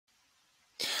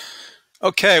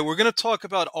Okay, we're going to talk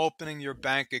about opening your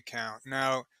bank account.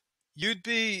 Now, you'd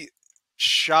be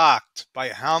shocked by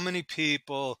how many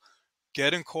people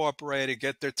get incorporated,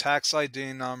 get their tax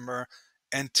ID number,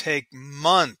 and take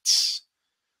months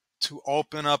to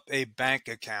open up a bank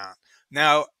account.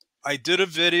 Now, I did a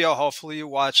video, hopefully you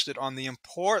watched it, on the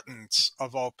importance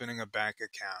of opening a bank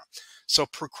account. So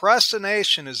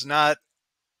procrastination is not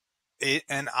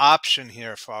an option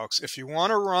here, folks. If you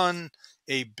want to run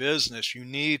a business, you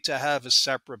need to have a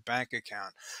separate bank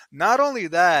account. Not only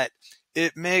that,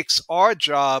 it makes our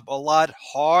job a lot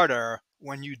harder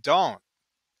when you don't.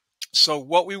 So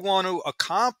what we want to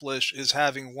accomplish is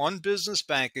having one business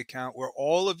bank account where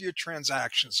all of your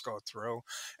transactions go through,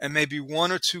 and maybe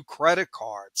one or two credit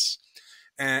cards.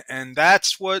 And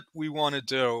that's what we want to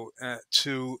do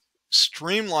to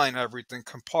streamline everything,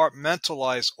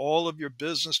 compartmentalize all of your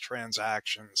business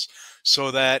transactions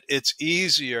so that it's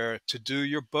easier to do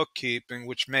your bookkeeping,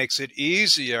 which makes it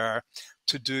easier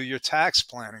to do your tax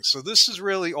planning. So this is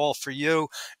really all for you,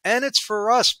 and it's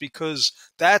for us because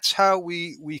that's how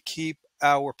we keep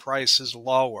our prices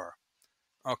lower.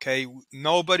 Okay,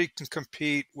 nobody can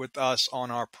compete with us on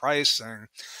our pricing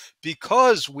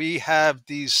because we have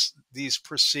these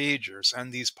procedures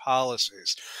and these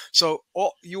policies. So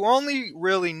you only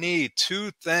really need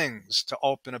two things to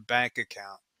open a bank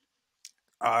account.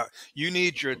 You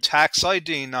need your tax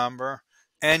ID number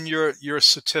and your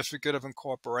certificate of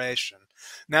incorporation.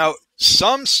 Now,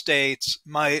 some states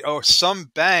might, or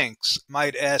some banks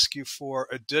might ask you for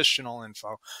additional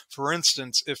info. For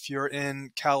instance, if you're in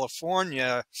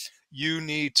California, you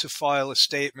need to file a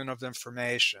statement of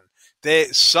information.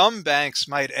 Some banks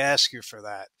might ask you for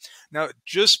that. Now,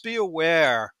 just be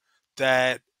aware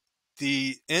that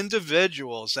the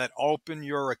individuals that open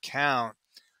your account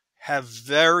have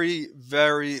very,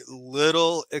 very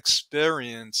little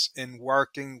experience in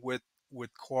working with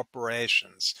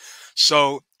corporations.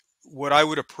 So what I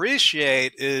would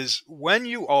appreciate is when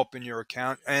you open your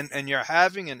account and you're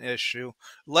having an issue,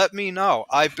 let me know.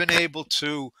 I've been able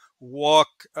to walk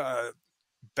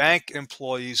bank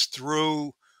employees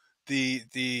through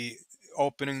the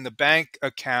opening the bank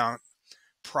account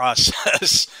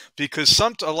process because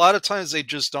a lot of times they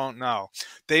just don't know.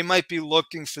 They might be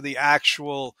looking for the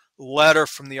actual letter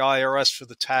from the IRS for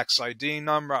the tax ID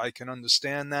number. I can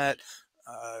understand that.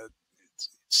 Uh,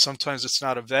 Sometimes it's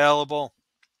not available,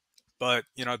 but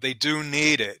they do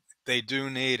need it. They do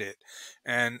need it.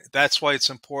 And that's why it's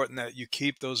important that you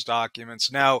keep those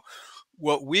documents. Now,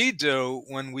 what we do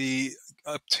when we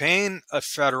obtain a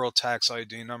federal tax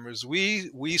ID number is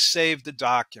we save the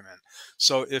document.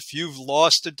 So if you've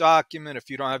lost a document, if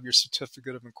you don't have your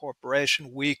certificate of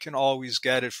incorporation, we can always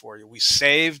get it for you. We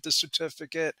save the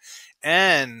certificate,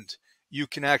 and you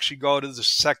can actually go to the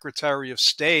Secretary of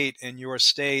State in your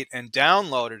state and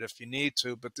download it if you need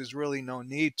to, but there's really no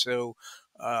need to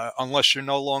unless you're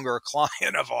no longer a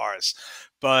client of ours.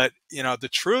 But the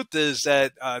truth is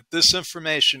that this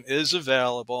information is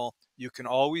available. You can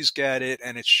always get it,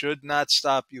 and it should not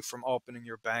stop you from opening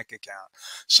your bank account.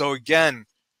 So again,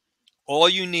 all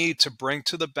you need to bring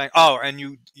to the bank. Oh,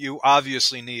 and you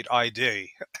obviously need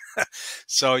ID.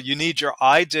 So you need your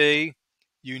ID,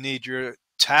 you need your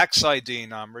tax ID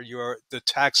number, the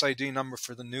tax ID number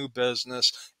for the new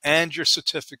business, and your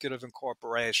certificate of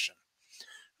incorporation.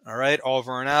 All right,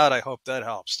 over and out. I hope that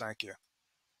helps. Thank you.